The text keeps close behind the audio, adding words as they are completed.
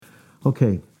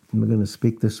Okay, we're going to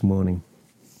speak this morning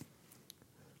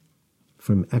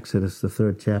from Exodus, the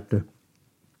 3rd chapter.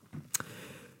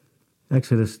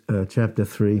 Exodus chapter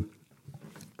 3,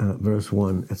 verse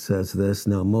 1, it says this,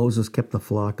 Now Moses kept the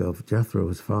flock of Jethro,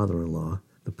 his father-in-law,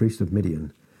 the priest of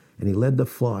Midian, and he led the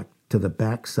flock to the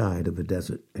backside of the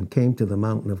desert and came to the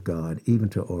mountain of God, even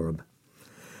to Horeb.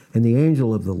 And the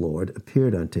angel of the Lord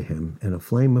appeared unto him in a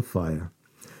flame of fire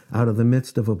out of the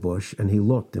midst of a bush, and he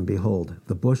looked, and behold,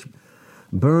 the bush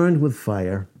burned with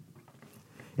fire,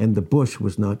 and the bush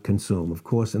was not consumed. Of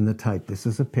course, in the type, this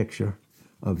is a picture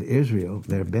of Israel.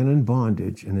 They've been in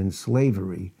bondage and in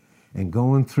slavery and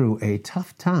going through a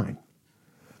tough time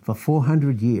for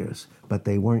 400 years, but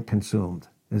they weren't consumed.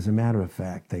 As a matter of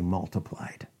fact, they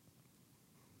multiplied.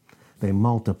 They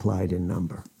multiplied in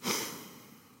number.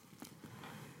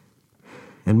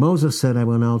 And Moses said, I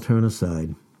will now turn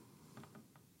aside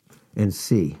and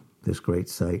see this great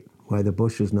sight, why the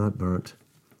bush is not burnt.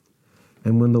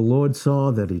 And when the Lord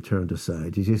saw that he turned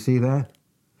aside, did you see that?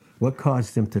 What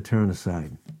caused him to turn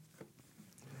aside?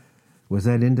 Was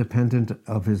that independent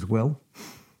of his will?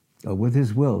 Or with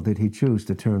his will did he choose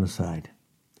to turn aside?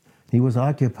 He was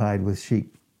occupied with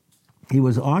sheep. He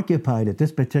was occupied at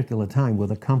this particular time with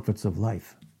the comforts of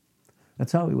life.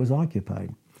 That's how he was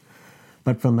occupied.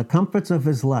 But from the comforts of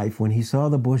his life, when he saw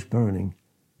the bush burning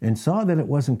and saw that it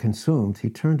wasn't consumed, he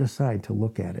turned aside to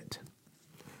look at it.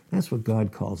 That's what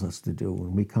God calls us to do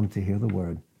when we come to hear the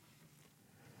word.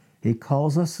 He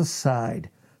calls us aside,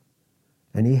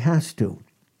 and he has to,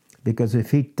 because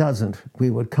if he doesn't, we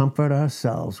would comfort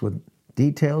ourselves with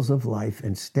details of life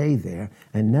and stay there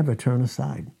and never turn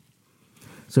aside.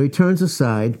 So he turns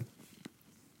aside,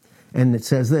 and it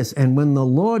says this, and when the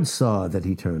Lord saw that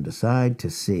he turned aside to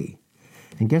see,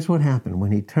 and guess what happened?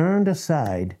 When he turned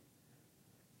aside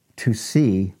to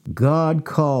see, God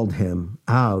called him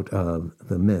out of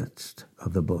the midst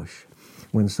of the bush.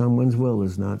 When someone's will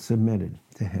is not submitted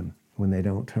to him, when they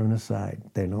don't turn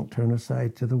aside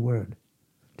to the word,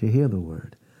 to hear the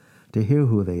word, to hear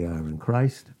who they are in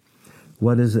Christ,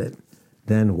 what is it?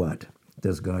 Then what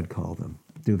does God call them?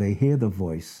 Do they hear the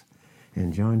voice?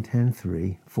 In John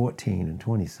 10:3, 14 and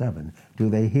 27, do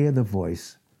they hear the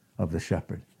voice of the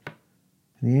shepherd?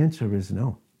 And the answer is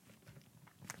no.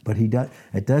 But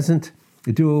it doesn't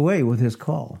do away with his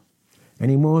call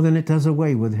any more than it does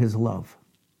away with his love.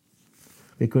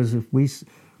 Because if we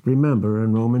remember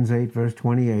in Romans 8, verse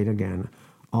 28 again,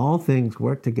 all things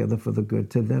work together for the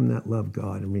good to them that love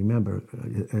God. And remember,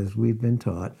 as we've been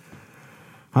taught,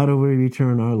 how do we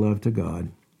return our love to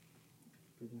God?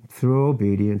 Through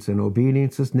obedience, and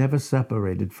obedience is never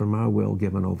separated from our will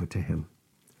given over to him.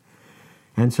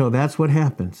 And so that's what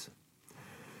happens.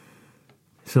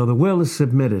 So the will is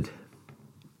submitted.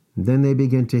 And then they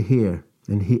begin to hear,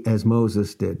 and he, as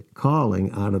Moses did, calling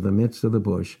out of the midst of the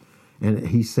bush. And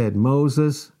he said,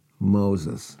 Moses,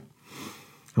 Moses.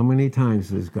 How many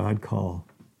times does God call?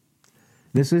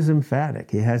 This is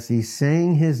emphatic. He's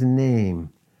saying his name,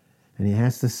 and he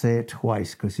has to say it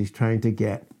twice because he's trying to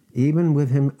get, even with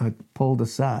him pulled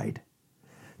aside,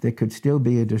 there could still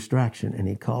be a distraction, and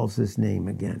he calls his name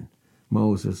again.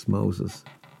 Moses, Moses.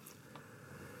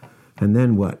 And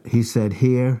then what? He said,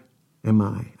 Here am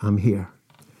I. I'm here.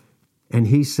 And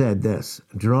he said this,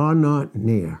 Draw not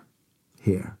near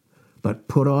here, but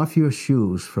put off your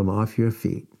shoes from off your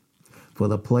feet, for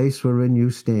the place wherein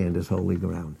you stand is holy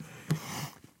ground.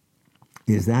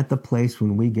 Is that the place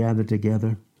when we gather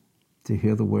together to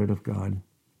hear the word of God?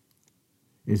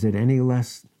 Is it any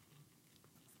less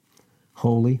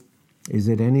holy? Is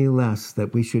it any less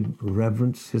that we should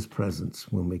reverence his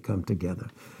presence when we come together?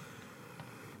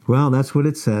 Well, that's what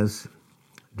it says.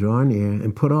 Draw near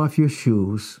and put off your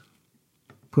shoes.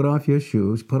 Put off your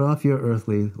shoes. Put off your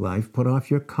earthly life. Put off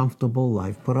your comfortable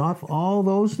life. Put off all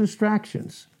those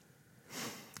distractions.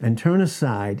 And turn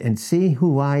aside and see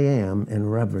who I am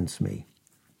and reverence me.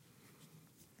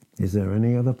 Is there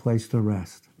any other place to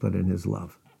rest but in his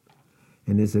love?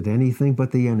 And is it anything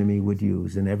but the enemy would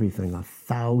use in everything?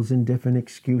 1,000 different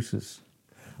excuses.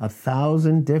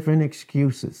 1,000 different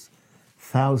excuses.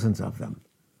 Thousands of them.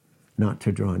 Not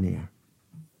to draw near.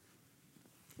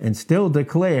 And still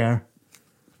declare,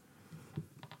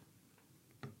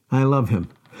 I love him.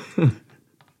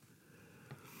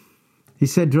 He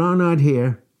said, draw not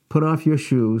here, put off your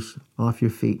shoes, off your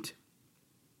feet.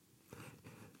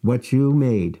 What you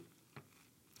made,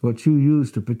 what you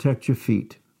used to protect your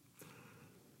feet,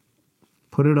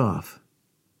 put it off.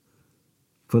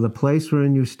 For the place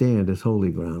wherein you stand is holy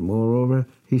ground. Moreover,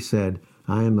 he said,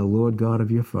 I am the Lord God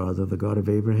of your father, the God of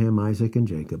Abraham, Isaac, and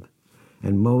Jacob.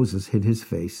 And Moses hid his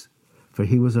face, for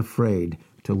he was afraid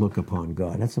to look upon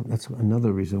God. That's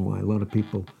another reason why a lot of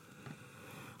people,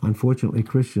 unfortunately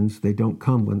Christians, they don't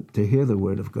come to hear the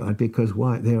word of God. Because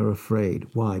why? They are afraid.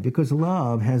 Why? Because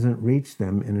love hasn't reached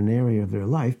them in an area of their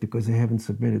life because they haven't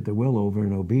submitted their will over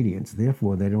in obedience.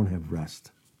 Therefore, they don't have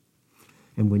rest.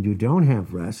 And when you don't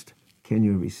have rest, can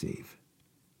you receive?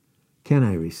 Can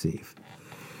I receive?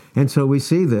 And so we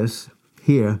see this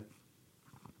here.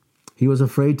 He was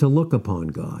afraid to look upon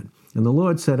God. And the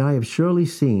Lord said, I have surely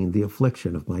seen the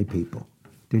affliction of my people.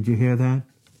 Did you hear that?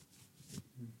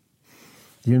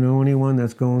 Do you know anyone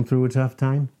that's going through a tough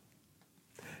time?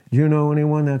 Do you know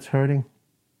anyone that's hurting?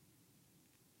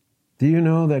 Do you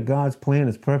know that God's plan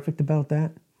is perfect about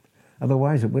that?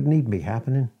 Otherwise, it wouldn't even be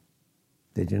happening.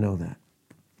 Did you know that?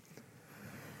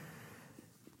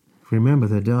 Remember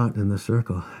the dot and the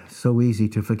circle. So easy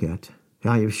to forget.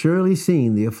 I have surely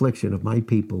seen the affliction of my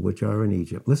people which are in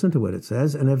Egypt. Listen to what it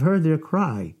says. And have heard their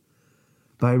cry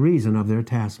by reason of their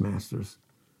taskmasters.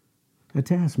 A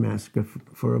taskmaster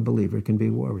for a believer can be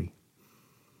worry.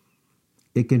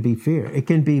 It can be fear. It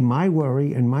can be my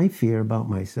worry and my fear about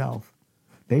myself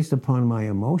based upon my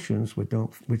emotions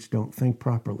which don't think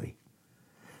properly.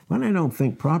 When I don't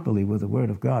think properly with the Word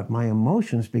of God, my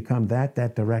emotions become that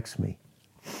directs me.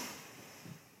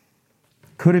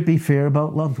 Could it be fear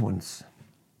about loved ones?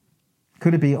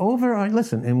 Could it be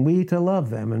listen, and we to love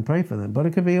them and pray for them, but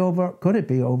could it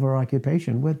be over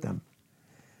occupation with them?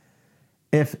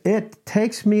 If it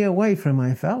takes me away from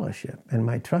my fellowship and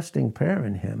my trusting prayer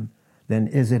in Him, then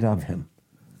is it of Him?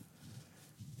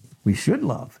 We should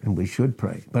love and we should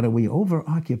pray, but are we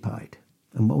over-occupied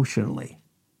emotionally?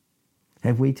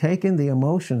 Have we taken the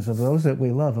emotions of those that we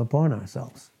love upon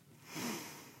ourselves?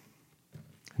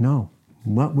 No.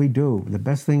 What we do, the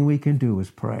best thing we can do is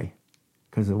pray.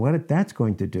 Because what that's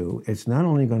going to do, it's not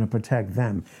only going to protect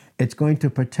them, it's going to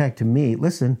protect me,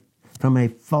 listen, from a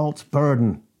false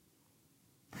burden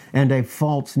and a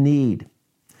false need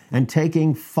and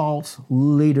taking false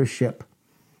leadership.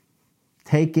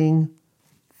 Taking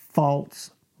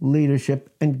false leadership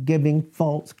and giving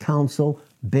false counsel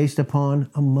based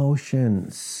upon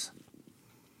emotions.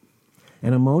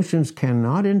 And emotions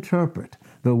cannot interpret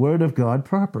the Word of God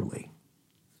properly.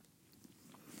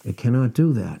 It cannot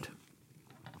do that.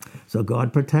 So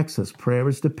God protects us. Prayer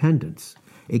is dependence.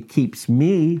 It keeps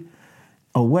me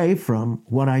away from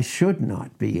what I should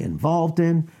not be involved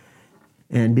in.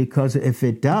 And because if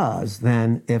it does,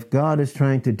 then if God is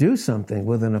trying to do something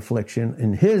with an affliction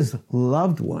in His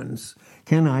loved ones,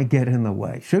 can I get in the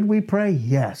way? Should we pray?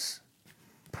 Yes.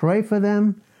 Pray for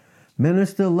them,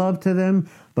 minister love to them.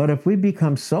 But if we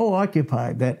become so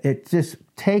occupied that it just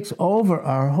takes over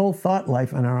our whole thought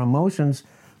life and our emotions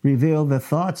reveal the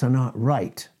thoughts are not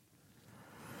right,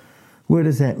 where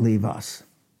does that leave us?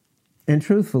 And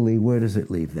truthfully, where does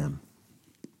it leave them?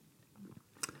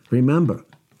 Remember,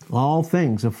 all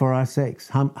things are for our sakes.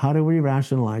 How do we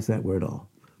rationalize that word all?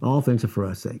 All things are for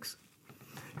our sakes.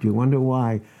 Do you wonder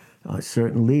why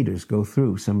certain leaders go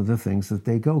through some of the things that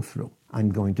they go through? I'm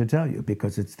going to tell you,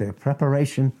 because it's their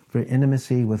preparation for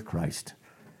intimacy with Christ.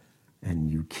 And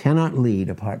you cannot lead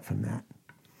apart from that.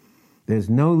 There's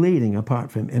no leading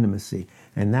apart from intimacy.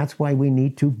 And that's why we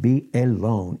need to be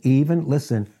alone. Even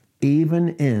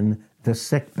in the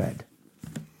sickbed.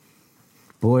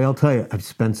 Boy, I'll tell you, I've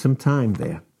spent some time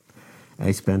there.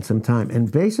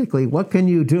 And basically, what can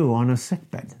you do on a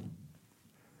sickbed?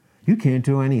 You can't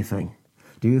do anything.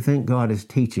 Do you think God is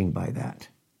teaching by that?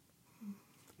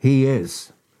 He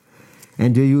is.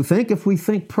 And do you think, if we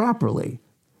think properly,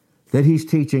 that He's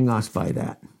teaching us by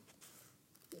that?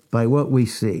 By what we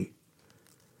see?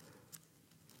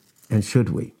 And should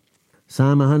we?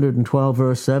 Psalm 112,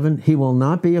 verse 7, He will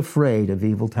not be afraid of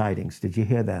evil tidings. Did you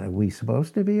hear that? Are we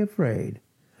supposed to be afraid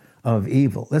of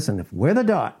evil? Listen, if we're the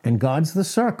dot and God's the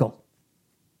circle,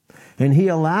 and He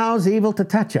allows evil to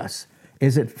touch us,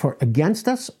 is it against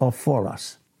us or for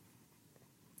us?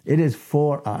 It is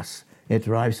for us. It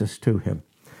drives us to Him.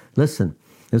 Listen,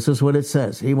 this is what it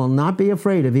says. He will not be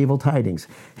afraid of evil tidings.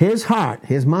 His heart,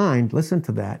 His mind, listen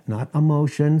to that, not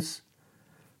emotions.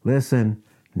 Listen,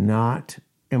 not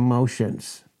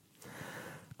emotions.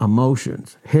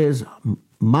 Emotions. His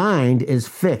mind is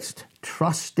fixed,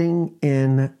 trusting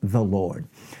in the Lord.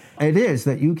 It is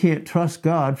that you can't trust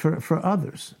God for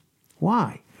others.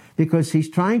 Why? Because He's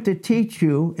trying to teach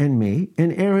you and me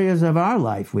in areas of our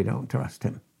life we don't trust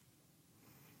Him.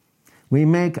 We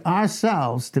make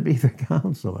ourselves to be the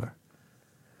counselor.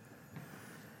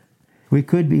 We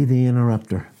could be the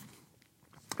interrupter.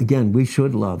 Again, we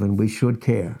should love and we should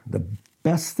care. The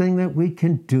best thing that we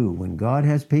can do when God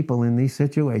has people in these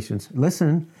situations,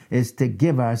 listen, is to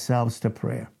give ourselves to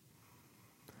prayer.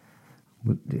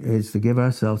 is to give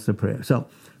ourselves to prayer. So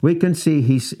we can see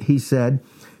he said,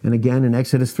 and again in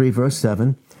Exodus 3, verse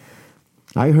 7,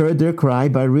 I heard their cry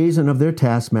by reason of their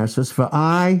taskmasters, for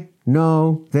I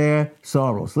know their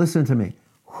sorrows. Listen to me.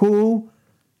 Who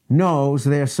knows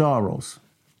their sorrows?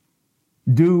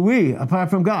 Do we, apart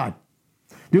from God?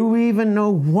 Do we even know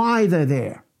why they're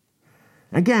there?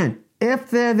 Again, if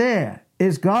they're there,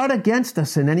 is God against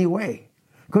us in any way?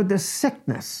 Could the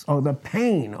sickness or the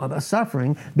pain or the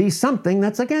suffering be something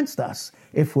that's against us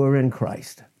if we're in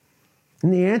Christ?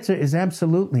 And the answer is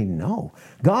absolutely no.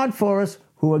 God for us,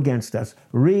 who against us?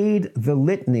 Read the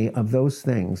litany of those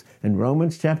things in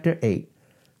Romans chapter 8,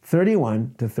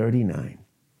 31 to 39.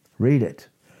 Read it.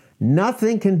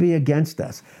 Nothing can be against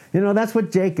us. You know, that's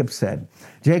what Jacob said.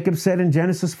 Jacob said in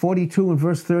Genesis 42 and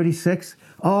verse 36,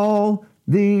 all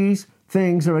these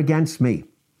things are against me.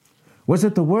 Was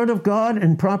it the word of God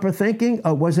and proper thinking,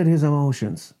 or was it his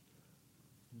emotions?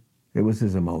 It was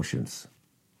his emotions.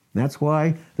 That's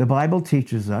why the Bible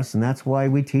teaches us, and that's why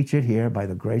we teach it here by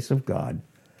the grace of God,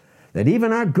 that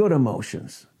even our good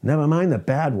emotions, never mind the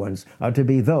bad ones, are to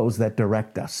be those that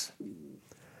direct us.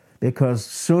 Because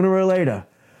sooner or later,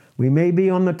 we may be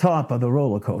on the top of the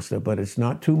roller coaster, but it's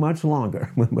not too much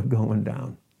longer when we're going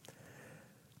down.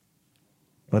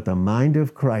 But the mind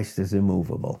of Christ is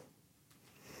immovable.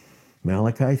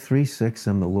 Malachi 3:6,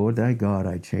 I'm the Lord thy God,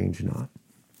 I change not.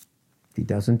 He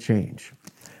doesn't change.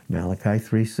 Malachi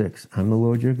 3:6, I'm the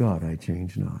Lord your God, I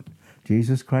change not.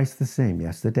 Jesus Christ the same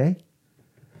yesterday,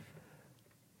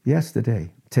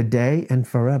 today, and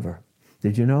forever.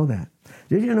 Did you know that?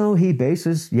 Did you know he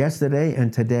bases yesterday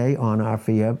and today on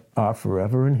our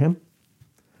forever in him?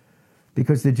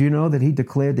 Because did you know that he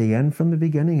declared the end from the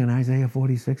beginning in Isaiah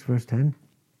 46, verse 10?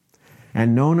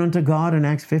 And known unto God in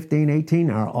Acts 15:18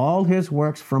 are all his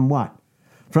works from what?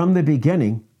 From the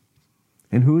beginning.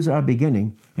 And who's our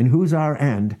beginning? And who's our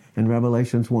end? In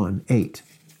Revelations 1, 8,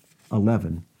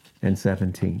 11, and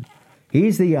 17.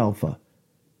 He's the Alpha.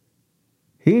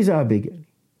 He's our beginning.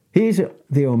 He's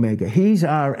the Omega. He's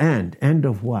our end. End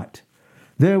of what?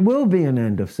 There will be an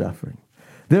end of suffering.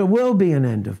 There will be an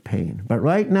end of pain. But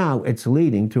right now, it's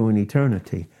leading to an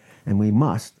eternity. And we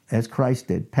must, as Christ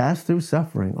did, pass through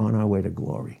suffering on our way to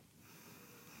glory.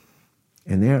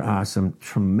 And there are some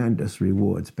tremendous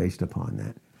rewards based upon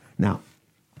that. Now,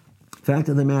 fact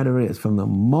of the matter is, from the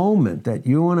moment that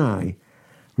you and I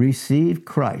received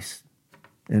Christ,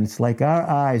 and it's like our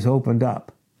eyes opened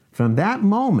up, from that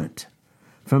moment,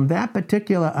 from that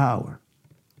particular hour,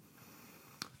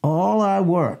 all our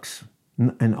works,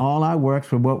 and all our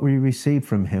works were what we received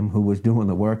from him who was doing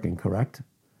the working, correct?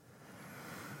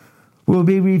 Will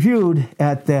be reviewed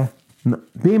at the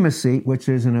Bema seat, which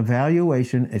is an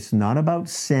evaluation. It's not about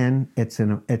sin. It's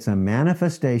a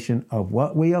manifestation of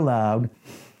what we allowed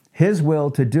his will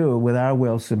to do with our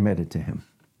will submitted to him.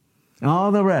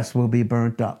 All the rest will be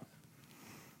burnt up.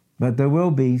 But there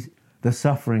will be the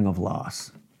suffering of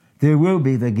loss. There will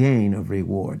be the gain of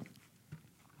reward.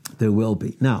 There will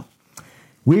be. Now,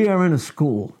 we are in a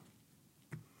school.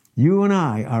 You and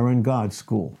I are in God's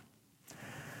school.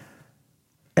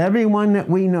 Everyone that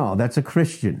we know that's a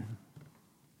Christian,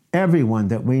 everyone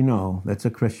that we know that's a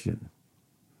Christian,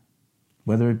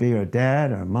 whether it be our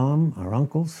dad, our mom, our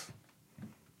uncles,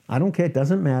 I don't care, it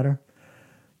doesn't matter.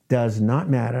 Does not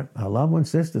matter. Our loved ones,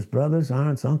 sisters, brothers,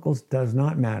 aunts, uncles, does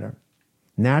not matter.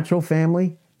 Natural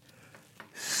family,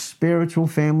 spiritual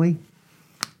family,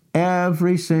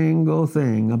 every single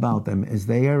thing about them is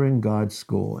they are in God's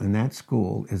school, and that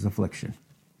school is affliction.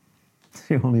 It's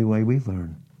the only way we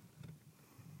learn.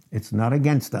 It's not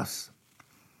against us.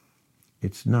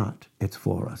 It's not. It's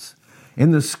for us.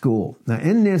 In the school. Now,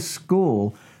 in this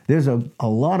school, there's a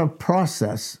lot of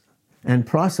processes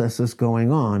going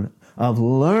on of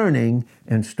learning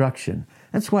instruction.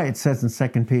 That's why it says in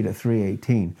 2 Peter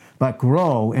 3:18, but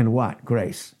grow in what?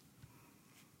 Grace.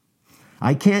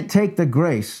 I can't take the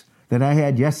grace that I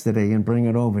had yesterday and bring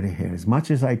it over to here, as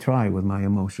much as I try with my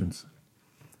emotions.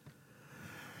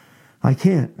 I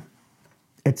can't.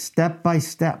 It's step by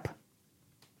step.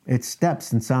 It's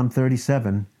steps in Psalm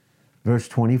 37, verse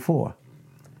 24.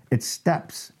 It's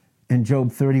steps in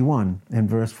Job 31 and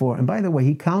verse 4. And by the way,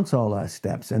 he counts all our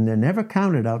steps, and they're never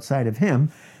counted outside of him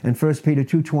in 1 Peter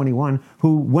 2:21,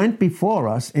 who went before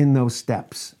us in those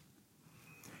steps.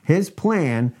 His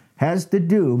plan has to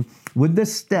do with the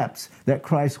steps that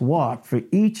Christ walked for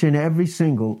each and every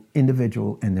single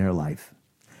individual in their life.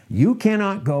 You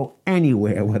cannot go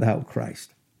anywhere without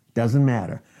Christ. Doesn't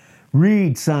matter.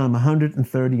 Read Psalm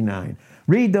 139.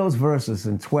 Read those verses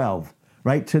in 12,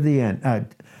 right to the end.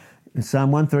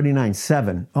 Psalm 139,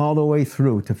 7, all the way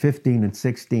through to 15 and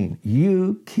 16.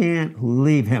 You can't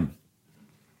leave him.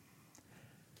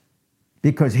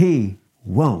 because he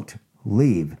won't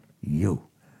leave you.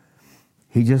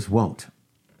 He just won't.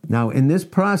 Now, in this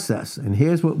process, and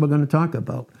here's what we're going to talk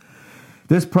about,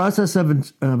 this process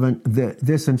of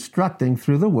this instructing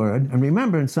through the word, and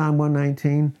remember in Psalm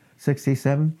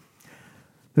 119:67,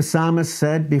 the psalmist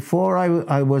said, before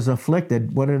I was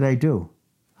afflicted, what did I do?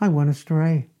 I went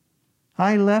astray.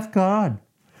 I left God.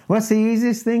 What's the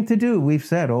easiest thing to do? We've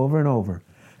said over and over.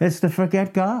 It's to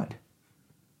forget God.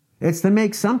 It's to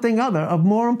make something other of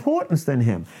more importance than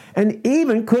him. And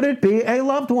even could it be a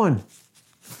loved one?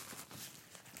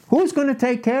 Who's going to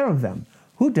take care of them?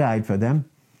 Who died for them?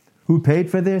 Who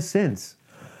paid for their sins?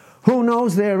 Who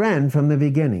knows their end from the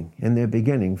beginning and their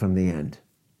beginning from the end?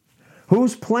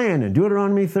 Whose plan in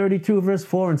Deuteronomy 32 verse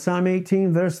 4 and Psalm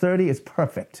 18 verse 30 is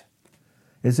perfect?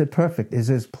 Is it perfect? Is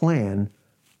his plan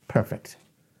perfect?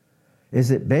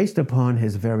 Is it based upon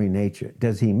his very nature?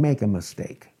 Does he make a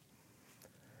mistake?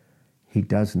 He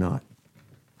does not.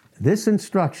 This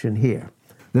instruction here,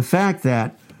 the fact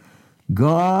that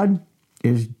God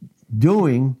is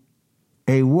doing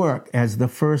a work as the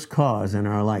first cause in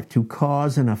our life, to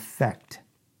cause and effect.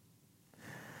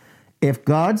 If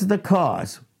God's the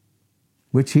cause,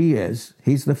 which he is,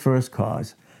 he's the first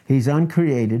cause, he's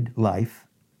uncreated life,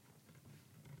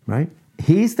 right?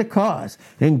 He's the cause,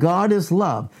 and God is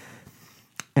love.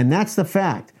 And that's the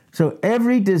fact. So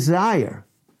every desire,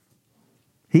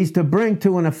 he's to bring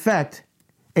to an effect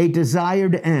a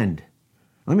desired end.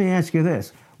 Let me ask you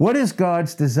this. What is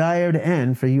God's desired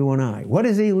end for you and I? What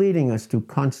is he leading us to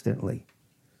constantly?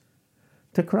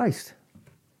 To Christ.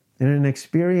 In an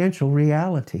experiential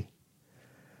reality.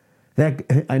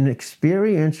 An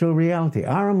experiential reality.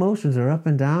 Our emotions are up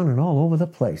and down and all over the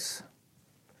place.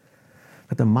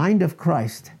 But the mind of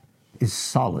Christ is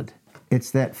solid. It's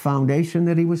that foundation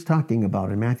that he was talking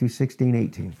about in Matthew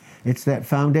 16:18. It's that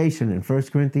foundation in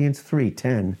 1 Corinthians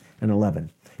 3:10 and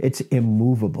 11. It's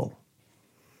immovable.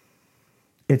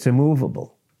 It's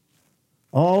immovable.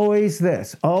 Always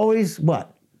this. Always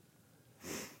what?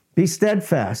 Be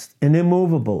steadfast and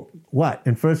immovable. What?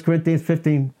 In 1 Corinthians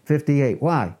 15:58.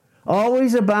 Why?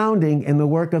 Always abounding in the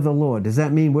work of the Lord. Does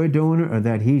that mean we're doing it or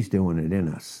that he's doing it in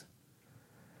us?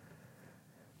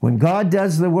 When God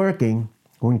does the working,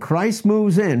 when Christ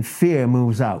moves in, fear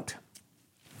moves out.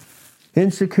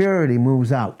 Insecurity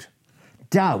moves out.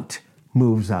 Doubt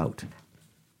moves out.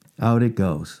 Out it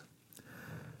goes.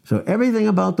 So everything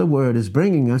about the word is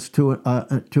bringing us to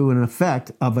an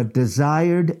effect of a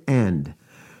desired end,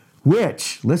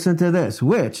 which, listen to this,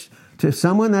 which, to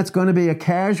someone that's going to be a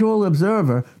casual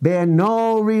observer, bear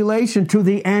no relation to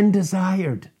the end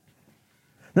desired.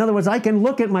 In other words, I can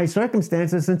look at my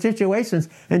circumstances and situations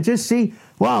and just see,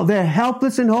 wow, they're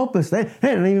helpless and hopeless. They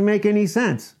don't even make any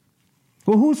sense.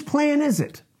 Well, whose plan is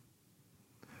it?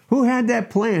 Who had that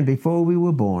plan before we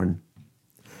were born?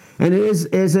 And is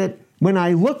it, when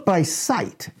I look by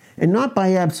sight and not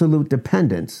by absolute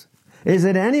dependence, is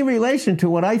it any relation to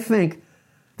what I think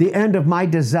the end of my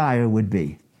desire would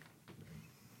be?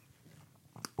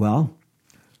 Well,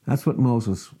 that's what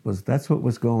Moses was. That's what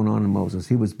was going on in Moses.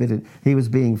 He was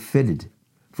being fitted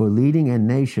for leading a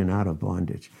nation out of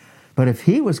bondage. But if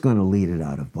he was going to lead it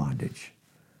out of bondage,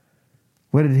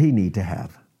 what did he need to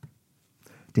have?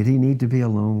 Did he need to be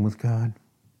alone with God?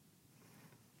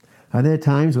 Are there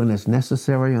times when it's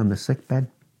necessary on the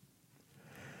sickbed?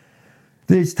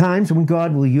 There's times when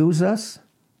God will use us.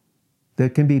 There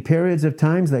can be periods of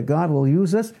times that God will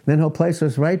use us. Then he'll place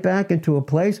us right back into a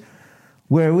place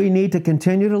where we need to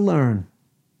continue to learn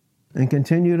and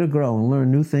continue to grow and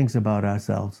learn new things about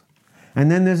ourselves.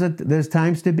 And then there's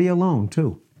times to be alone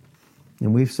too.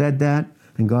 And we've said that,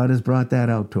 and God has brought that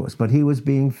out to us. But he was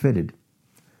being fitted.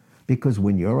 Because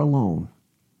when you're alone,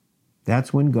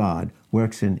 that's when God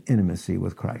works in intimacy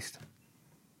with Christ.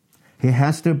 He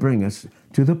has to bring us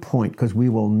to the point, because we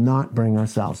will not bring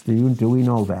ourselves. Do we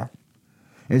know that?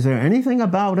 Is there anything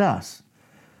about us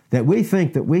that we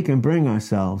think that we can bring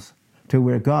ourselves to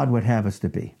where God would have us to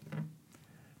be?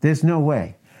 There's no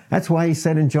way. That's why he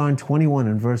said in John 21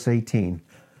 and verse 18,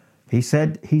 he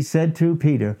said to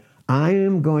Peter, I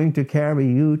am going to carry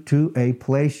you to a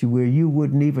place where you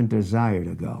wouldn't even desire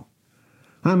to go.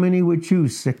 How many would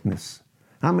choose sickness?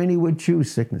 How many would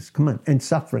choose sickness? Come on, and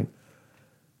suffering.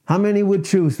 How many would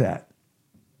choose that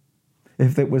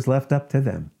if it was left up to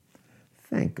them?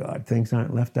 Thank God things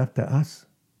aren't left up to us.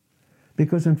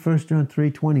 Because in 1 John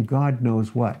 3:20, God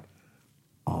knows what?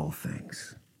 All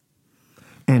things.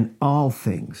 And all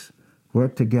things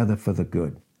work together for the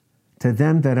good, to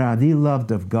them that are the loved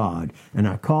of God and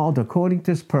are called according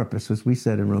to his purpose, as we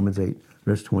said in Romans 8,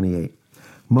 verse 28.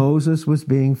 Moses was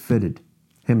being fitted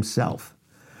himself.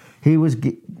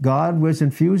 God was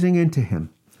infusing into him,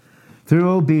 through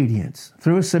obedience,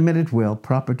 through a submitted will,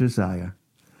 proper desire.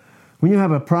 When you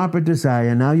have a proper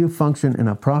desire, now you function in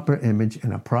a proper image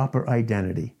and a proper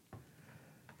identity.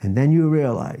 And then you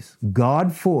realize,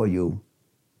 God for you,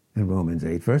 in Romans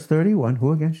 8, verse 31,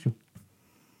 who against you?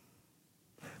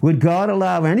 Would God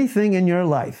allow anything in your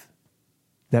life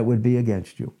that would be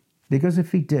against you? Because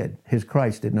if he did, his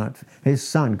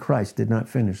son Christ did not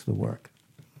finish the work.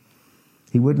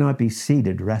 He would not be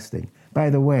seated resting. By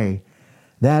the way,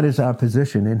 that is our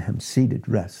position in him, seated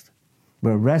rest.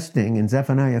 We're resting in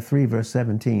Zephaniah 3, verse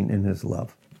 17, in his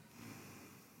love.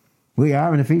 We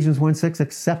are in Ephesians 1:6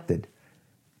 accepted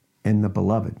in the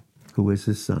beloved, who is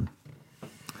his son.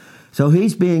 So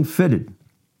he's being fitted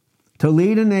to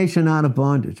lead a nation out of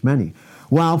bondage, many.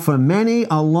 While for many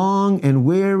a long and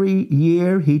weary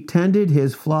year he tended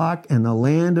his flock in the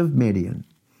land of Midian.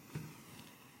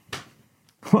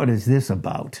 What is this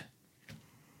about?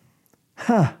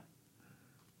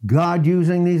 God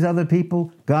using these other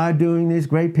people, God doing these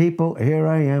great people, here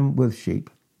I am with sheep.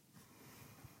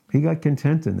 He got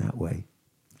content in that way.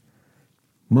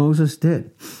 Moses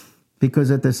did,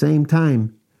 because at the same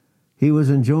time, he was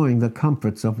enjoying the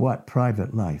comforts of what?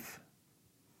 Private life.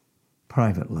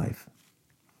 Private life.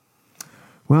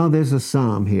 Well, there's a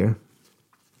psalm here,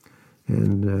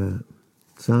 and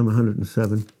Psalm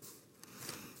 107.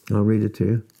 I'll read it to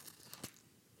you.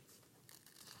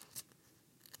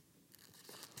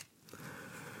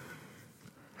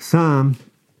 Psalm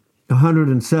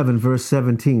 107, verse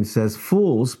 17 says,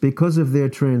 "Fools, because of their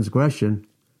transgression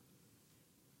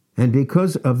and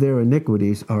because of their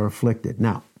iniquities, are afflicted."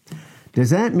 Now, does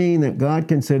that mean that God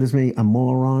considers me a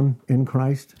moron in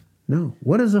Christ? No.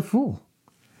 What is a fool?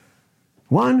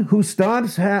 One who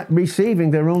stops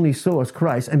receiving their only source,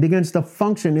 Christ, and begins to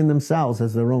function in themselves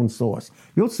as their own source.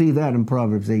 You'll see that in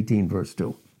Proverbs 18, verse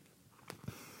 2.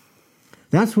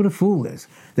 That's what a fool is.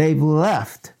 They've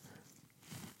left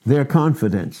their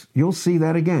confidence. You'll see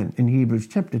that again in Hebrews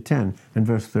chapter 10 and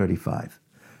verse 35.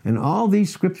 And all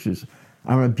these scriptures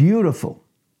are a beautiful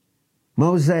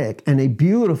mosaic and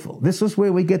this is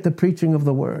where we get the preaching of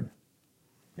the word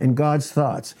and God's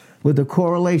thoughts with the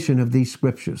correlation of these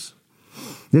scriptures.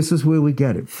 This is where we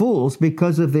get it. Fools,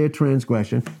 because of their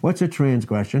transgression. What's a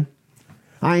transgression?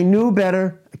 I knew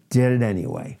better, I did it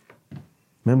anyway.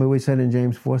 Remember we said in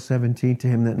James 4:17, to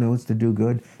him that knows to do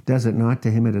good, does it not,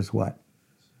 to him it is what?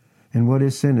 And what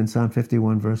is sin in Psalm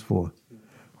 51, verse 4?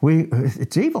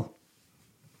 It's evil.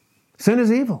 Sin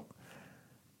is evil.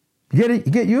 You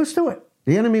get used to it.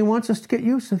 The enemy wants us to get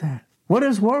used to that. What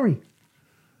is worry?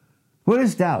 What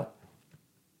is doubt?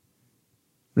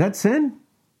 That's sin?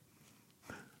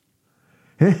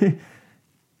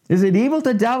 Is it evil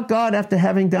to doubt God after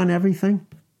having done everything?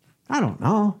 I don't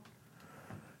know.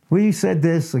 We said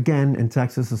this again in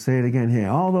Texas, I'll say it again here.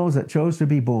 All those that chose to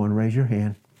be born, raise your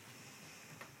hand.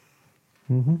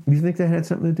 You think that had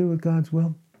something to do with God's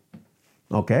will?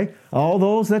 Okay. All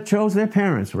those that chose their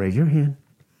parents, raise your hand.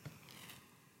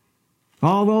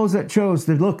 All those that chose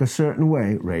to look a certain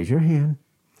way, raise your hand.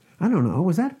 I don't know.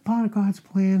 Was that part of God's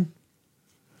plan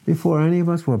before any of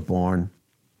us were born?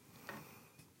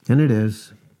 And it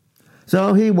is.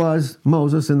 So he was,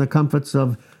 Moses, in the comforts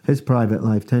of his private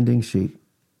life, tending sheep.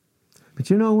 But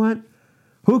you know what?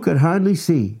 Who could hardly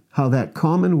see how that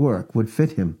common work would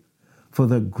fit him for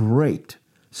the great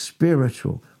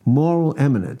spiritual, moral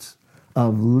eminence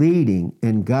of leading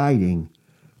and guiding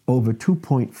over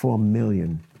 2.4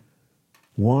 million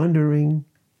wandering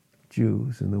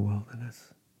Jews in the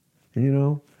wilderness? And you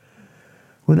know,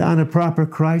 without a proper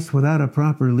Christ, without a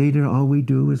proper leader, all we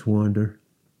do is wander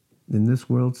in this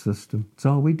world system. It's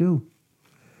all we do.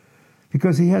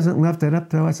 Because he hasn't left it up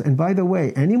to us. And by the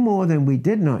way, any more than we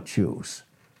did not choose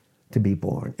to be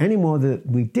born, any more that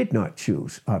we did not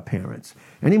choose our parents,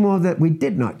 any more that we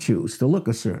did not choose to look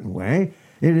a certain way,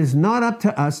 it is not up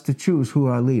to us to choose who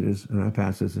our leaders and our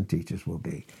pastors and teachers will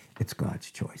be. It's God's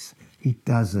choice. He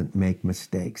doesn't make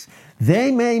mistakes.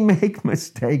 They may make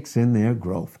mistakes in their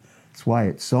growth. That's why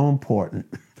it's so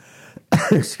important.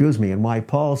 Excuse me. And why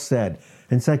Paul said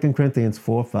in 2 Corinthians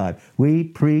 4:5, we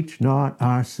preach not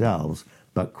ourselves,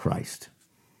 but Christ.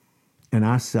 And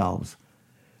ourselves,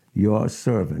 your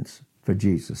servants, for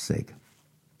Jesus' sake.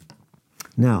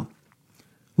 Now,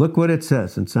 look what it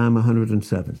says in Psalm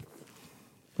 107.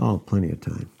 Oh, plenty of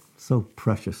time. So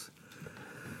precious.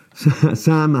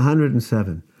 Psalm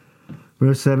 107,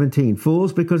 verse 17.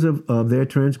 Fools, because of their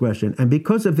transgression, and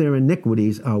because of their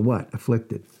iniquities, are what?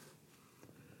 Afflicted.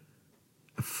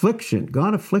 Affliction,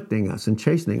 God afflicting us and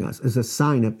chastening us, is a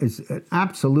sign of, is an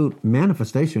absolute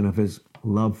manifestation of his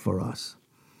love for us.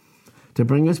 to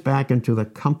bring us back into the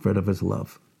comfort of his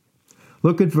love.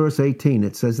 Look at verse 18.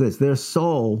 It says this, their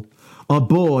soul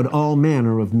abhorred all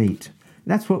manner of meat.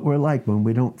 That's what we're like when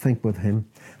we don't think with him.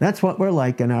 That's what we're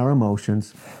like in our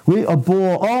emotions. We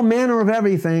abhor all manner of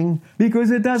everything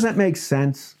because it doesn't make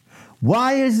sense.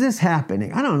 Why is this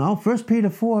happening? I don't know. 1 Peter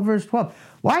 4, verse 12.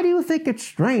 Why do you think it's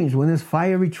strange when this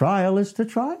fiery trial is to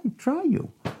try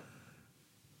you?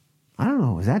 I don't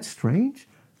know. Is that strange?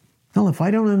 Well, if I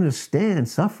don't understand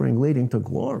suffering leading to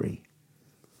glory,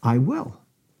 I will.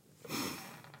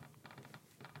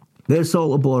 Their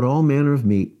soul abhorred all manner of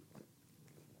meat.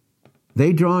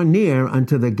 They draw near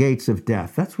unto the gates of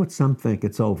death. That's what some think.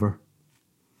 It's over.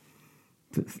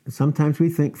 Sometimes we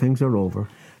think things are over.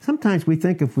 Sometimes we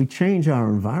think if we change our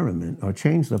environment or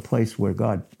change the place where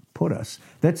God put us,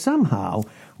 that somehow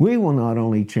we will not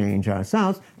only change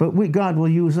ourselves, but God will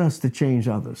use us to change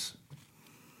others.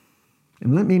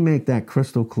 And let me make that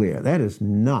crystal clear. That is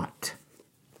not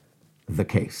the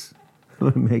case.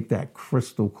 Let me make that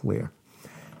crystal clear.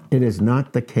 It is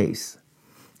not the case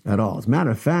at all. As a matter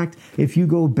of fact, if you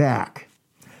go back,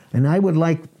 and I would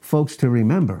like folks to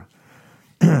remember,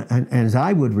 and as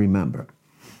I would remember,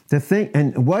 to think,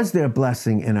 and was there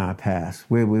blessing in our past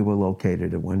where we were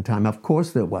located at one time? Of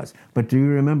course there was. But do you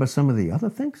remember some of the other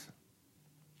things?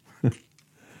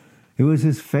 It was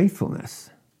his faithfulness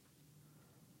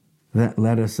that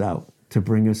led us out to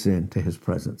bring us into his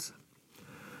presence.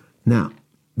 Now,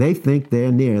 they think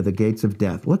they're near the gates of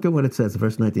death. Look at what it says,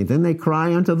 verse 19. Then they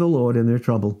cry unto the Lord in their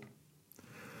trouble,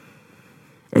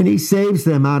 and he saves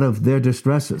them out of their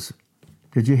distresses.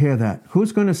 Did you hear that?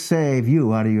 Who's going to save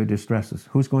you out of your distresses?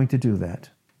 Who's going to do that?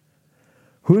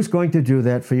 Who's going to do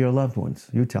that for your loved ones?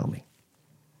 You tell me.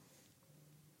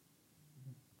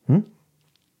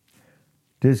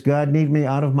 Does God need me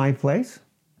out of my place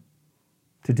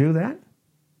to do that?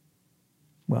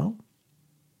 Well,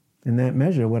 in that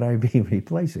measure, would I be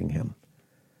replacing him?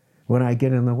 Would I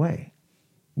get in the way?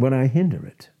 Would I hinder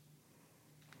it?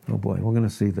 Oh boy, we're going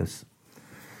to see this.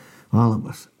 All of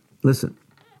us. Listen,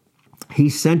 he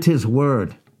sent his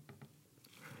word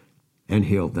and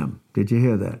healed them. Did you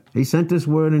hear that? He sent his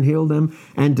word and healed them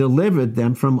and delivered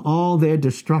them from all their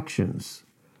destructions.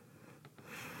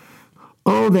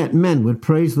 Oh, that men would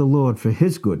praise the Lord for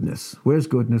his goodness. Where's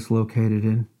goodness located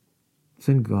in? It's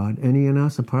in God. Any in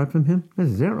us apart from him?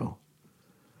 There's zero.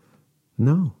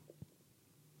 No.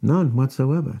 None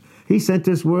whatsoever. He sent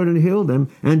his word and healed them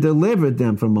and delivered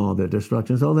them from all their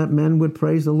destructions. Oh, that men would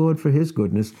praise the Lord for his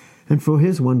goodness and for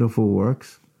his wonderful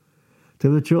works to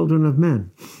the children of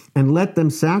men. And let them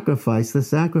sacrifice the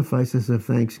sacrifices of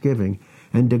thanksgiving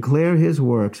and declare his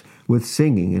works with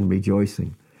singing and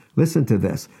rejoicing. Listen to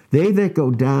this. They that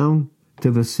go down to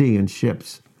the sea in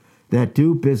ships, that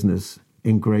do business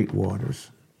in great waters.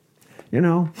 You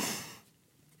know,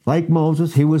 like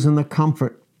Moses, he was in the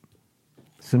comfort.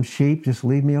 Some sheep, just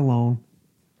leave me alone.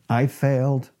 I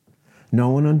failed. No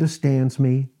one understands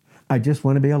me. I just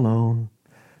want to be alone.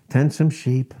 Tend some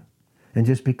sheep and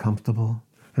just be comfortable.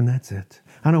 And that's it.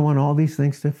 I don't want all these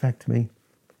things to affect me.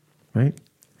 Right?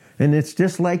 And it's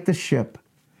just like the ship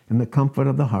in the comfort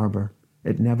of the harbor.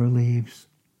 It never leaves.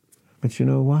 But you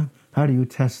know what? How do you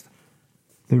test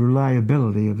the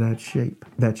reliability of that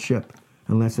ship,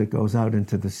 unless it goes out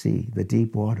into the sea, the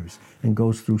deep waters, and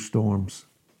goes through storms?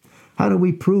 How do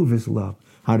we prove his love?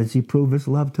 How does he prove his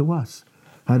love to us?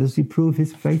 How does he prove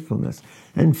his faithfulness?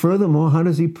 And furthermore, how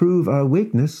does he prove our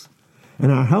weakness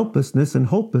and our helplessness and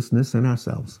hopelessness in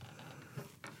ourselves?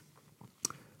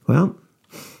 Well,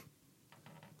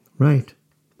 right.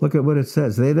 Look at what it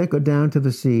says. They that go down to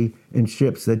the sea in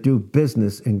ships that do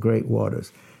business in great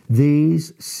waters.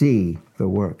 These see the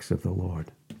works of the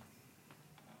Lord.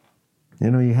 You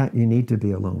know, you need to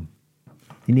be alone.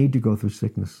 You need to go through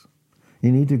sickness.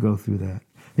 You need to go through that.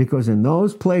 Because in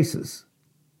those places,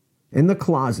 in the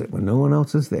closet when no one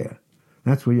else is there,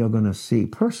 that's where you're going to see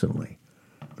personally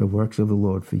the works of the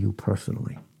Lord for you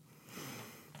personally.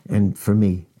 And for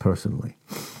me personally.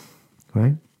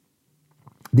 Right?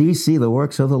 These see the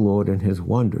works of the Lord and his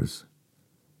wonders.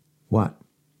 What?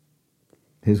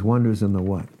 His wonders in the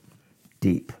what?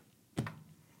 Deep.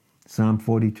 Psalm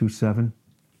 42:7.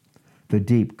 The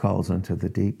deep calls unto the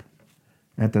deep.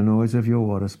 At the noise of your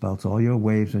waterspouts, all your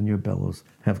waves and your billows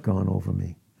have gone over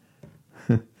me,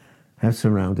 have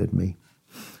surrounded me.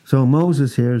 So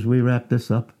Moses here, as we wrap this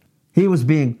up, he was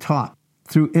being taught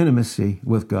through intimacy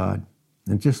with God.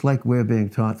 And just like we're being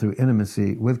taught through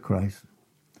intimacy with Christ,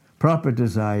 proper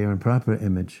desire and proper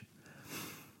image,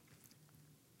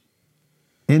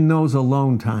 in those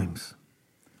alone times.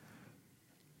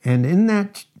 And in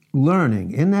that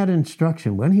learning, in that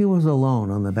instruction, when he was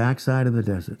alone on the backside of the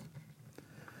desert,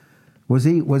 Was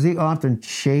he often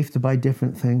chafed by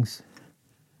different things?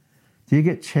 Do you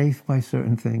get chafed by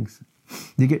certain things?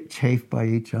 Do you get chafed by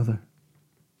each other?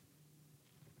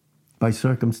 By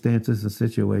circumstances and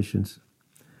situations?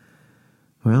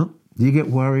 Well, do you get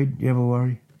worried? Do you ever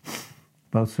worry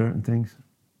about certain things?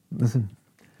 Listen,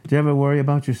 do you ever worry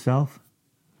about yourself?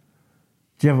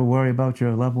 Do you ever worry about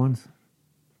your loved ones?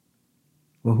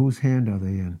 Well, whose hand are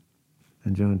they in?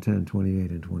 In John 10,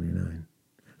 28 and 29.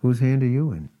 Whose hand are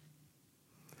you in?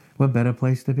 What better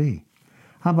place to be?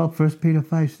 How about 1 Peter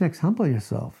 5, 6? Humble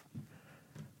yourself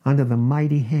under the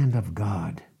mighty hand of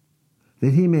God,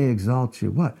 that he may exalt you.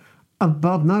 What?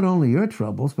 Above not only your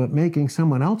troubles, but making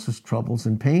someone else's troubles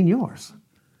and pain yours.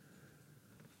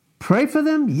 Pray for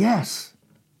them? Yes.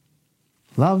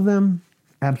 Love them?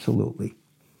 Absolutely.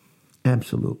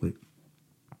 Absolutely.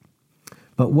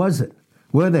 But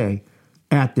were they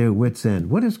at their wits'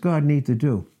 end? What does God need to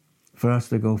do for us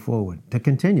to go forward, to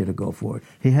continue to go forward?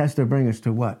 He has to bring us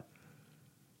to what?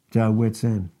 To our wits'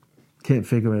 end. Can't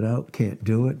figure it out, can't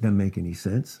do it, doesn't make any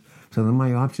sense. So then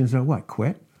my options are what?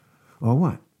 Quit? Or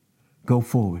what? Go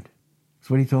forward. That's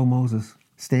what he told Moses.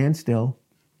 Stand still.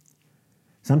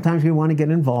 Sometimes we want to get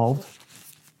involved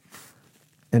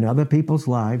in other people's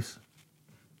lives.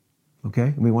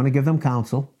 Okay? We want to give them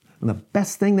counsel. And the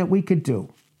best thing that we could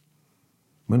do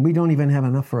when we don't even have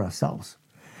enough for ourselves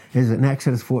is in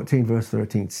Exodus 14, verse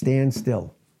 13. Stand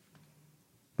still.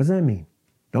 What does that mean?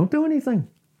 Don't do anything.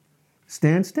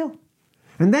 Stand still.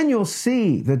 And then you'll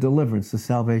see the deliverance, the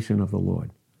salvation of the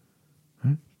Lord.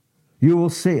 Right? You will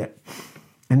see it.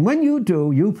 And when you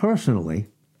do, you personally,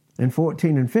 in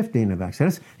 14 and 15 of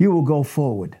Exodus, you will go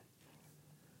forward.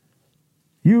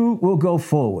 You will go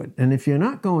forward. And if you're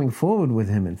not going forward with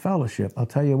him in fellowship, I'll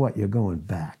tell you what, you're going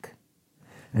back.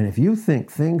 And if you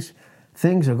think things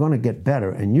are going to get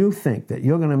better, and you think that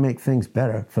you're going to make things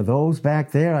better for those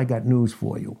back there, I got news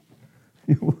for you.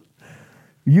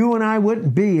 You and I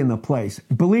wouldn't be in the place.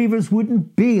 Believers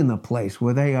wouldn't be in the place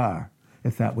where they are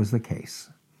if that was the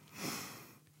case.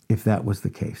 If that was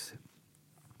the case.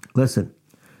 Listen,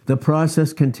 the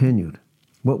process continued.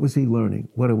 What was he learning?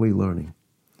 What are we learning?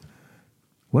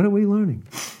 What are we learning?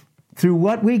 Through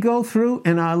what we go through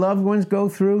and our loved ones go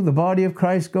through, the body of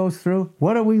Christ goes through,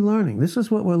 what are we learning? This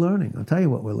is what we're learning. I'll tell you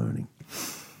what we're learning.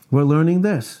 We're learning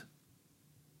this.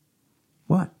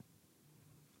 What?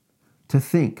 To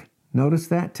think. Notice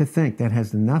that? To think. That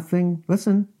has nothing,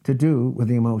 listen, to do with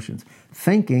the emotions.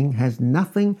 Thinking has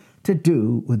nothing to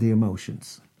do with the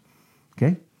emotions.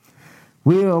 Okay?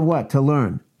 We are what? To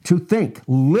learn. To think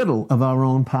little of our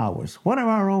own powers. What are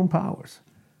our own powers?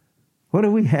 What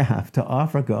do we have to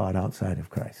offer God outside of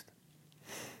Christ?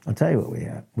 I'll tell you what we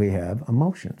have. We have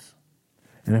emotions.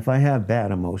 And if I have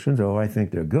bad emotions, or I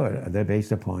think they're good, they're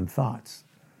based upon thoughts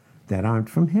that aren't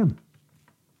from him.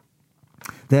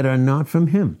 That are not from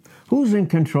him. Who's in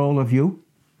control of you?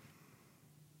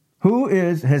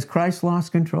 Has Christ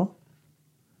lost control?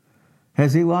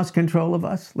 Has he lost control of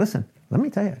us? Listen, let me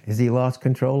tell you, has he lost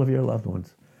control of your loved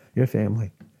ones, your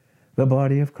family, the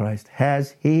body of Christ?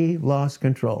 Has he lost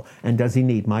control? And does he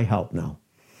need my help now?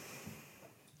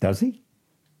 Does he?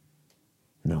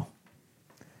 No,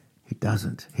 he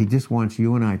doesn't. He just wants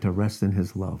you and I to rest in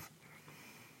his love.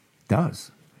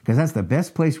 Does. Because that's the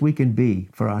best place we can be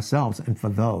for ourselves and for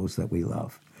those that we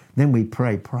love. Then we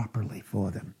pray properly for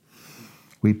them.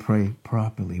 We pray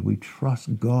properly. We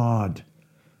trust God,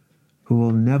 who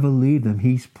will never leave them.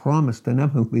 He's promised to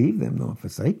never leave them nor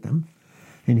forsake them.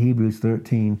 In Hebrews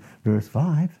 13, verse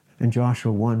 5, and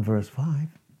Joshua 1, verse 5.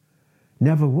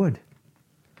 Never would.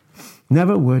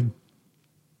 Never would.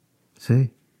 See?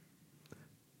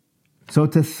 So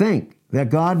to think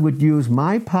that God would use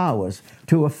my powers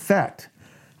to affect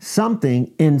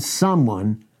something in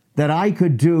someone that I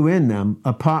could do in them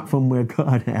apart from where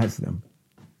God has them.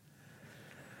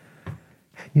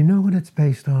 You know what it's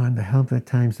based on? The help at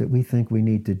times that we think we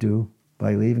need to do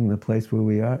by leaving the place where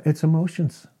we are? It's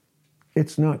emotions.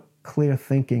 It's not clear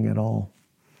thinking at all.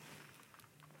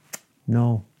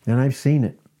 No. And I've seen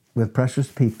it with precious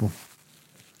people.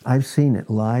 I've seen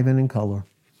it live and in color.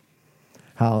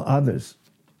 How others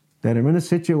that are in a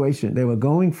situation, they were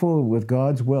going forward with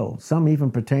God's will, some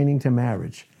even pertaining to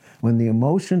marriage, when the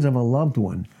emotions of a loved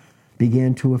one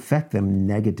began to affect them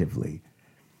negatively.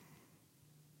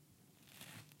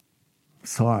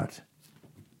 Saw it.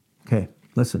 Okay,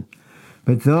 listen.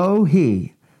 But though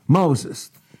he,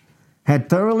 Moses, had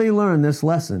thoroughly learned this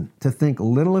lesson to think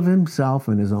little of himself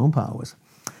and his own powers,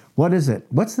 what is it?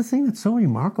 What's the thing that's so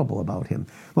remarkable about him?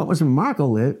 What was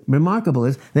remarkable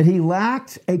is that he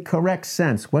lacked a correct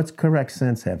sense. What's correct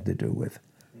sense have to do with?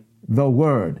 The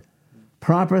word.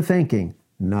 Proper thinking.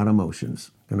 not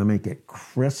emotions. I'm going to make it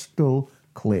crystal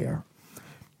clear.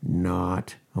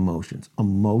 Not emotions.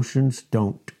 Emotions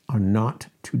are not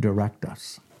to direct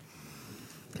us.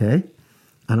 Okay?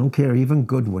 I don't care, even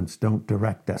good ones don't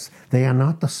direct us. They are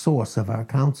not the source of our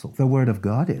counsel. The Word of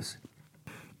God is.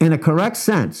 In a correct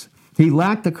sense, he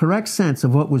lacked the correct sense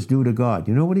of what was due to God.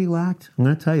 You know what he lacked? I'm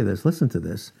going to tell you this. Listen to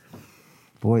this.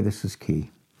 Boy, this is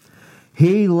key.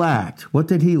 He lacked. What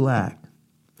did he lack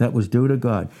that was due to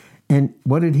God? And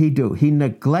what did he do? He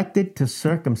neglected to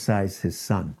circumcise his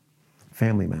son,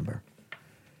 family member.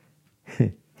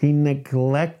 He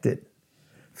neglected,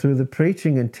 through the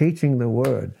preaching and teaching the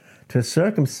Word, to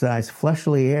circumcise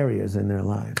fleshly areas in their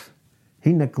lives.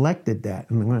 He neglected that.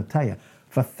 And I'm going to tell you,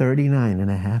 for 39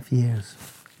 and a half years,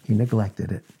 he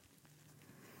neglected it.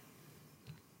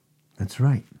 That's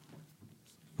right.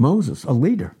 Moses, a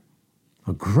leader,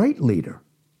 a great leader.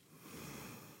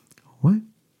 What?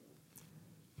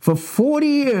 For 40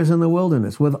 years in the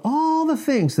wilderness, with all the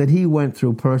things that he went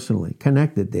through personally,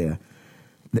 connected there,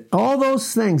 all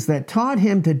those things that taught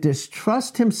him to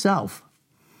distrust himself,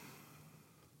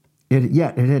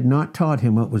 yet it had not taught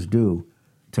him what was due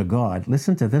to God.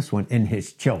 Listen to this one, in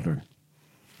his children.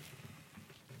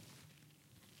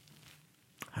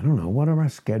 I don't know, what are our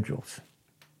schedules?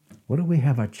 What do we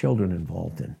have our children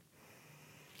involved in?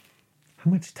 How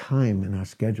much time in our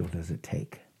schedule does it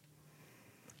take?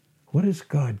 What is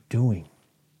God doing?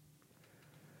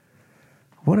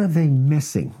 What are they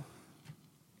missing?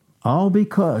 All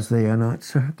because they are not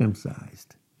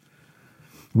circumcised.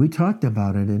 We talked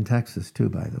about it in Texas too,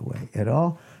 by the way.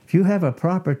 If you have a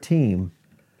proper team,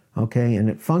 okay, and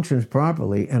it functions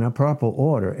properly in a proper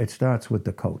order, it starts with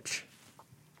the coach.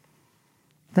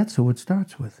 That's who it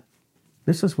starts with.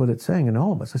 This is what it's saying in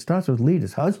all of us. It starts with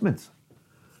leaders, husbands.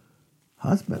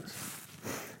 Husbands.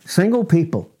 Single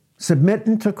people,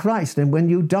 submitting to Christ. And when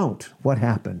you don't, what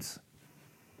happens?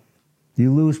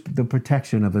 You lose the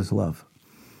protection of his love.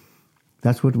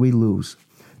 That's what we lose.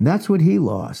 And that's what he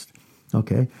lost.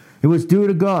 Okay? It was due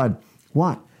to God.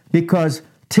 What? Because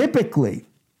typically,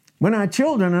 when our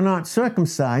children are not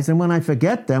circumcised and when I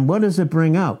forget them, what does it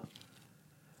bring out?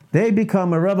 They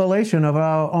become a revelation of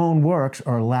our own works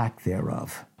or lack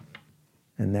thereof.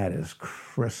 And that is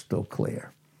crystal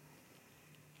clear.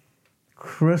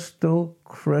 Crystal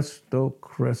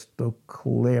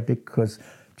clear, because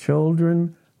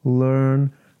children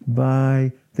learn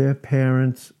by their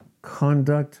parents'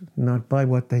 conduct, not by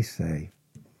what they say.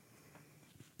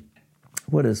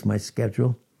 What is my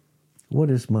schedule? What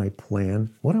is my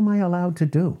plan? What am I allowed to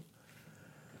do?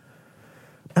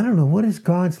 I don't know. What does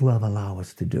God's love allow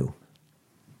us to do?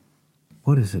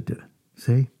 What does it do?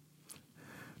 See?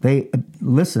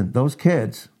 Listen, those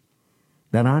kids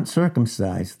that aren't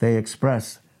circumcised, they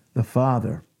express the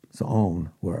Father's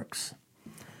own works.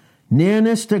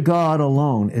 Nearness to God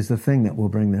alone is the thing that will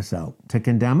bring this out. To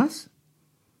condemn us?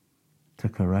 To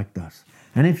correct us.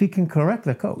 And if you can correct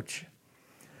the coach,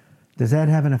 does that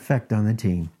have an effect on the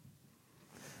team?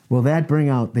 Will that bring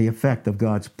out the effect of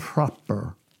God's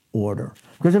proper order?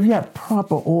 Because if you have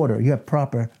proper order, you have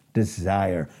proper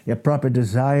desire. You have proper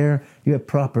desire, you have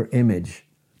proper image,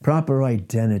 proper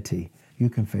identity. You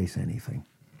can face anything.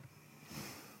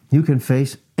 You can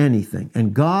face anything.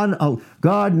 And God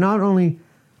not only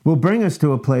will bring us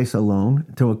to a place alone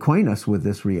to acquaint us with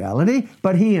this reality,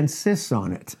 but he insists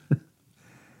on it.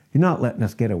 He's not letting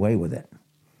us get away with it.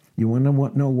 You want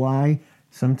to know why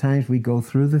sometimes we go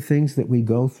through the things that we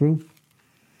go through?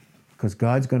 Because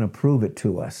God's going to prove it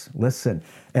to us. Listen,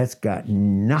 it's got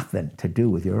nothing to do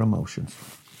with your emotions.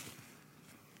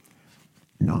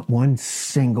 Not one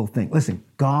single thing. Listen,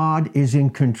 God is in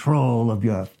control of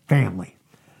your family.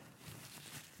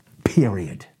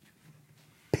 Period.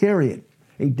 Period.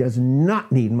 He does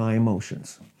not need my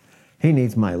emotions. He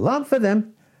needs my love for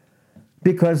them,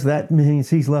 because that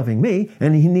means he's loving me,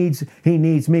 and he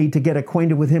needs me to get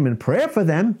acquainted with him in prayer for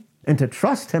them and to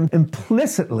trust him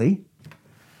implicitly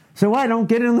so I don't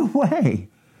get in the way.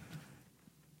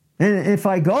 And if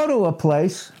I go to a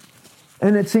place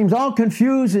and it seems all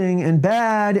confusing and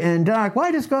bad and dark,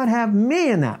 why does God have me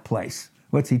in that place?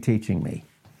 What's he teaching me?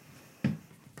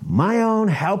 My own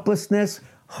helplessness,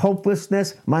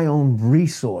 hopelessness, my own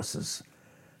resources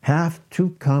have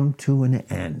to come to an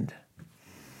end.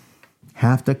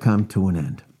 Have to come to an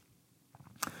end.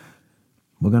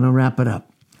 We're going to wrap it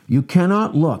up. You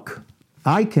cannot look,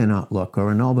 I cannot look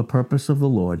or know the purpose of the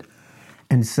Lord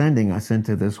in sending us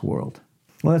into this world.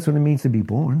 Well, that's what it means to be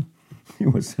born.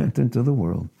 You were sent into the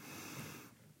world.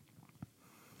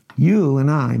 You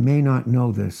and I may not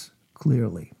know this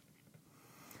clearly.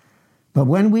 But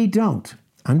when we don't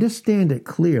understand it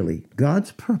clearly,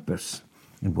 God's purpose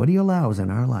and what he allows in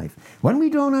our life. When we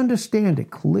don't understand it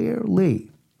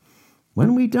clearly,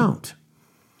 when we don't,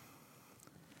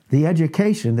 the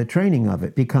education, the training of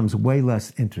it becomes way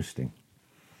less interesting.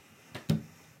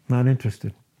 Not interested.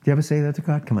 Do you ever say that to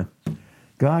God? Come on.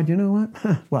 God, you know what?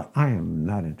 Well, I am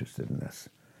not interested in this.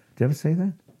 Do you ever say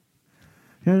that?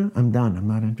 Yeah, I'm done. I'm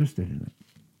not interested in it.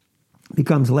 It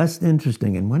becomes less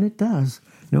interesting. And when it does,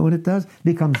 you know what it does? It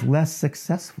becomes less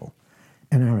successful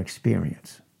in our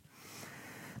experience.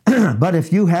 But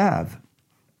if you have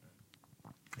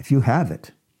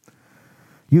it,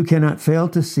 you cannot fail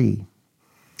to see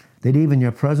that even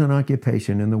your present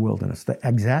occupation in the wilderness, the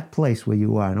exact place where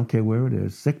you are, I don't care where it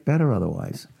is, sick bed or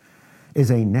otherwise, is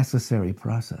a necessary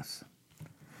process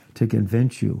to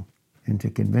convince you and to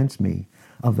convince me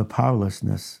of the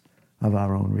powerlessness of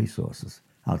our own resources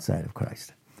outside of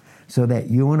Christ, so that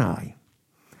you and I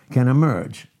can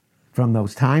emerge from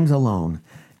those times alone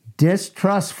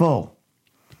distrustful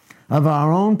of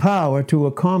our own power to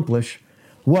accomplish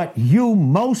what you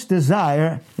most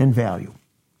desire and value.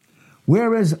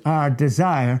 Where is our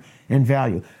desire and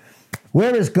value?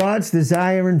 Where is God's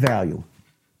desire and value?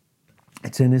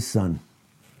 It's in his Son.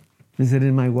 Is it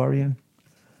in my worrying?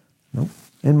 Nope.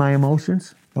 In my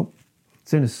emotions? Nope.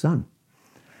 It's in his Son.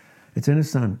 It's in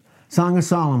his Son. Song of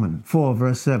Solomon 4,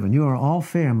 verse 7. You are all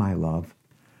fair, my love.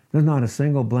 There's not a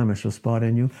single blemish or spot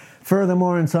in you.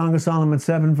 Furthermore, in Song of Solomon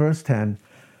 7, verse 10,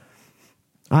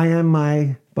 I am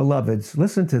my beloved's,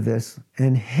 listen to this,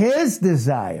 and his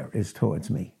desire is towards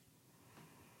me.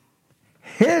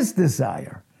 His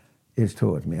desire is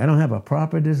towards me. I don't have a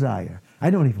proper desire. I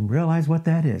don't even realize what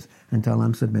that is until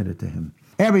I'm submitted to him.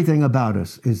 Everything about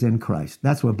us is in Christ.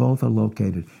 That's where both are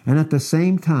located. And at the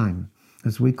same time,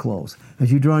 as we close,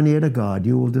 as you draw near to God,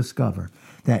 you will discover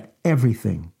that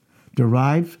everything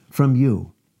derived from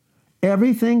you,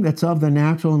 everything that's of the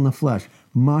natural and the flesh,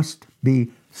 must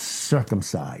be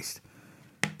circumcised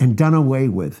and done away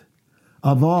with,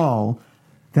 of all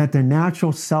that the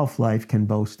natural self-life can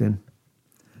boast in.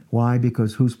 Why?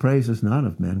 Because whose praise is not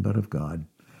of men, but of God.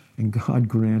 And God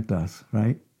grant us,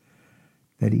 right,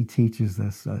 that he teaches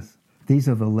us. These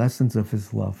are the lessons of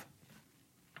his love.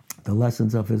 The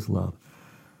lessons of his love.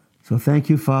 So thank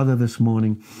you, Father, this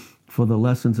morning for the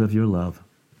lessons of your love.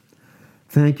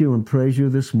 Thank you and praise you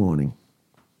this morning.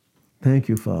 Thank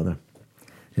you, Father,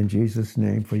 in Jesus'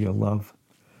 name, for your love,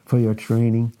 for your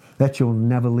training, that you'll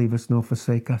never leave us nor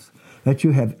forsake us, that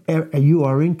you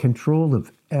are in control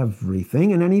of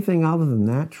everything, and anything other than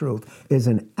that truth is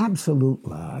an absolute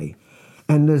lie,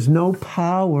 and there's no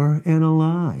power in a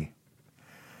lie.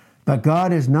 But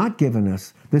God has not given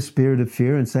us the spirit of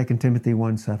fear in 2 Timothy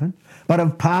 1:7, but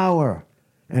of power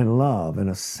and love and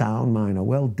a sound mind, a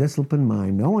well-disciplined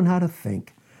mind, knowing how to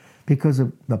think, because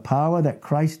of the power that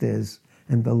Christ is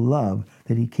and the love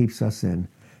that he keeps us in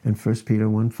 1 Peter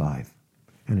 1:5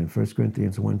 and in 1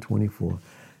 Corinthians 1:24.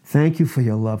 Thank you for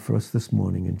your love for us this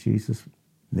morning. In Jesus'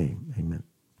 name, amen.